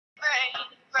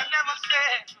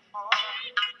microphone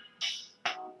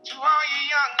to all you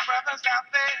young brothers out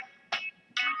there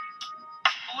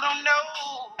who don't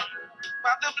know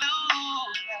about the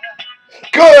blues.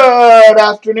 Good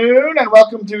afternoon and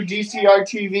welcome to DCR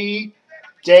TV,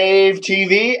 Dave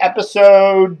TV,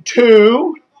 episode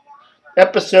 2.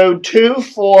 Episode 2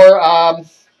 for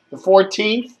the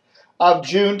 14th of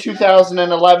June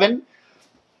 2011.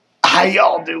 How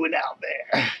y'all doing out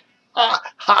there?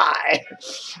 Hi.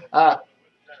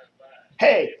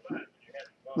 Hey,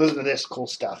 listen to this cool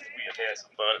stuff. We have had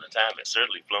some fun, and the time has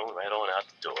certainly flown right on out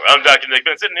the door. I'm Dr. Nick,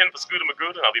 been sitting in for Scooter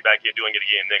McGruder, and I'll be back here doing it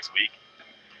again next week.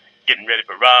 Getting ready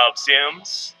for Rob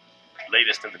Sims,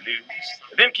 latest in the news.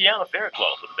 And then Kiana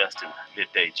Fairclough for the best in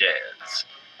midday jazz.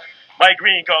 Mike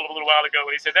Green called up a little while ago,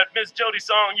 and he said, that Miss Jody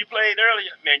song you played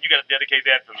earlier, man, you got to dedicate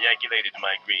that from Yankee Lady to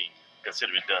Mike Green.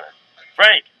 Consider it done.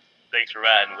 Frank, thanks for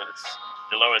riding with us.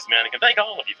 Dolores Mannigan, thank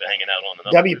all of you for hanging out on the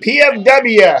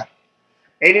WPFW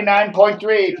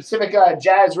 89.3 Pacifica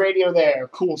Jazz Radio there.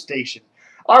 Cool station.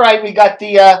 All right, we got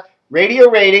the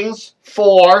radio ratings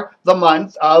for the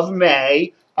month of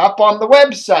May up on the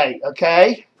website,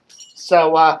 okay?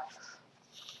 So,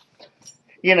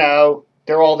 you know,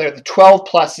 they're all there. The 12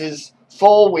 pluses,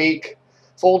 full week,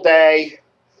 full day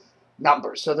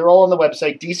numbers. So they're all on the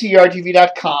website,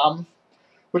 dcrtv.com,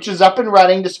 which is up and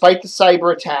running despite the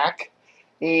cyber attack.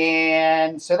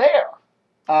 And so there.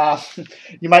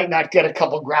 You might not get a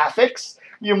couple graphics.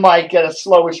 You might get a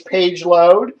slowish page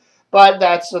load, but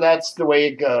that's the way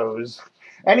it goes.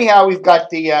 Anyhow, we've got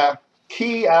the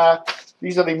key.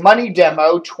 These are the money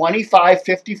demo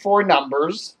 2554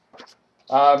 numbers,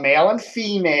 male and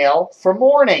female for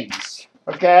mornings.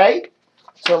 Okay,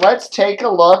 so let's take a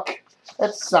look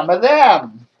at some of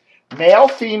them. Male,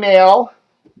 female,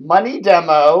 money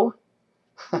demo,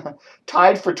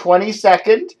 tied for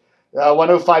 22nd.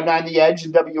 1059 The Edge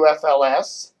and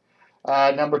WFLS.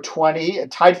 Number 20,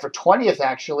 tied for 20th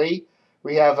actually.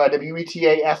 We have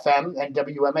WETA FM and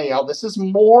WMAL. This is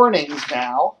mornings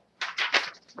now.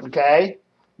 Okay?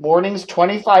 Mornings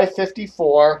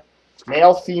 2554.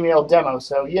 Male, female demo.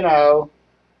 So, you know,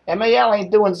 MAL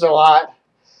ain't doing so hot.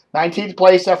 19th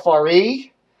place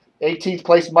FRE. 18th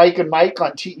place Mike and Mike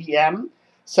on TEM.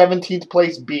 17th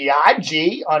place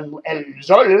BIG on El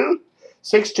Zol.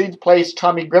 16th place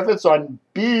Tommy Griffiths on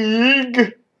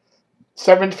Big.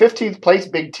 15th place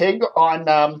Big Tig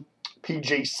on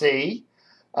PJC.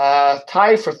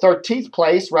 Tied for 13th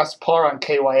place Russ Parr on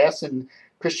KYS and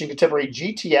Christian Contemporary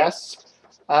GTS.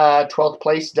 12th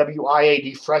place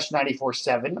WIAD Fresh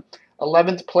 94.7.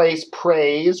 11th place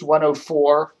Praise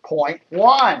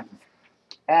 104.1.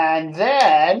 And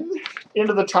then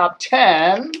into the top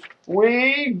 10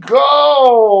 we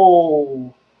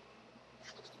go.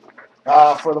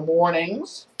 For the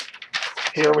mornings,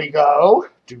 here we go.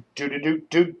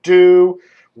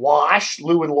 Wash,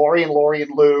 Lou and Lori and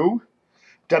Lou.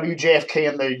 WJFK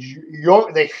and the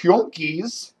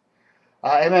Yonkies.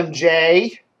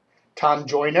 MMJ, Tom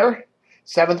Joyner.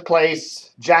 7th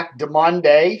place, Jack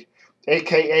DeMonde,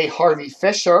 a.k.a. Harvey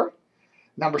Fisher.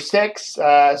 Number 6,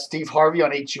 Steve Harvey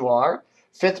on HUR.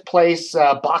 5th place,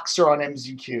 Boxer on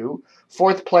MZQ.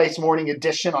 4th place, Morning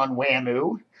Edition on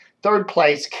WAMU. 3rd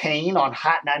place, Kane on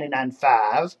Hot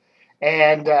 99.5.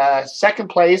 And 2nd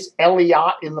place,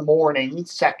 Elliot in the morning,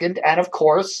 2nd. And, of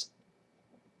course,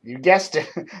 you guessed it,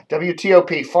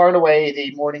 WTOP, far and away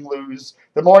the morning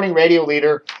radio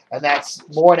leader. And that's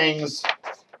mornings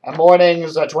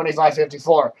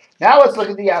 2554. Now let's look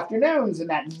at the afternoons in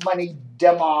that money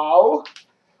demo.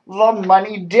 The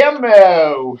money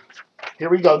demo. Here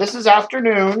we go. This is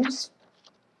afternoons.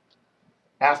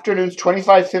 Afternoons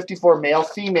 2554 male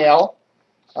female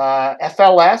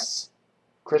FLS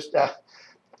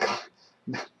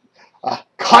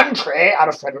country out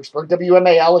of Fredericksburg.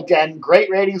 WMAL again, great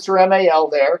ratings for MAL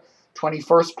there,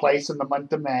 21st place in the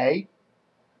month of May.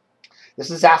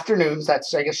 This is afternoons.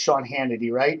 That's I guess Sean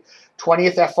Hannity, right?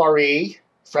 20th FRE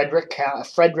Frederick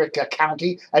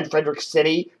County and Frederick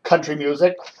City country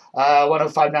music.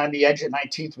 1059 The Edge at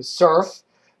 19th with Surf.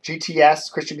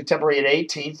 GTS, Christian Contemporary at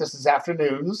 18th. This is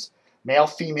afternoons. Male,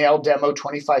 female, demo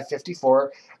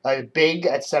 2554. Big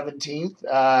at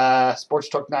 17th. Sports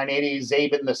Talk 980.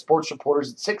 Zabin, the Sports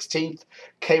Reporters at 16th.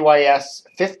 KYS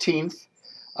 15th.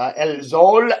 El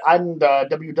Zol and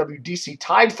WWDC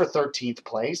tied for 13th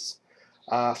place.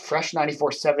 Fresh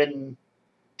 94.7.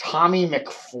 Tommy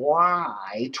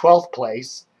McFly, 12th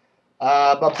place.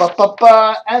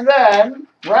 And then,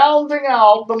 rounding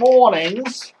out the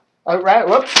mornings,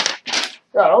 whoops,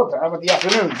 I'm at the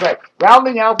afternoons, right.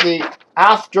 Rounding out the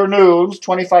afternoons,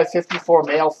 2554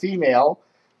 male, female,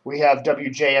 we have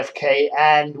WJFK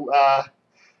and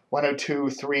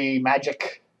 102.3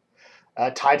 Magic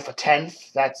tied for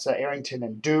 10th. That's Arrington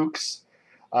and Dukes.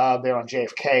 They're on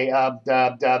JFK.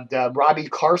 Robbie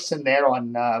Carson there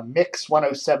on Mix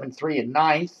 107.3 at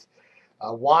 9th.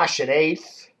 Wash at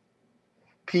 8th.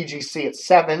 PGC at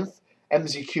 7th.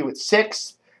 MZQ at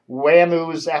 6th.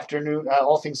 WAMU's Afternoon,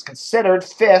 All Things Considered,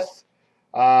 5th.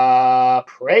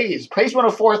 Praise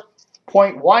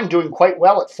 104.1 doing quite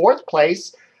well at 4th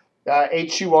place.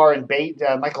 HUR and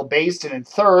Michael Baisden in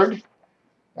 3rd.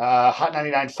 Hot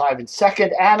 99.5 in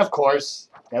 2nd. And, of course,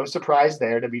 no surprise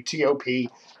there, WTOP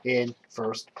in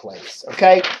 1st place.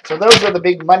 Okay, so those are the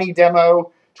big money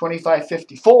demo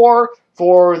 2554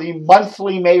 for the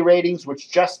monthly May ratings,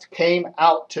 which just came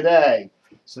out today.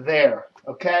 So there,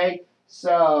 okay?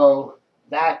 So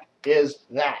that is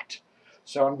that.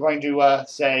 So I'm going to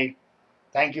say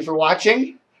thank you for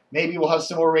watching. Maybe we'll have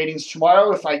some more ratings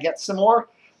tomorrow if I get some more.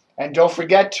 And don't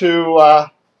forget to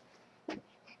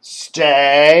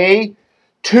stay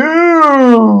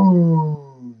tuned.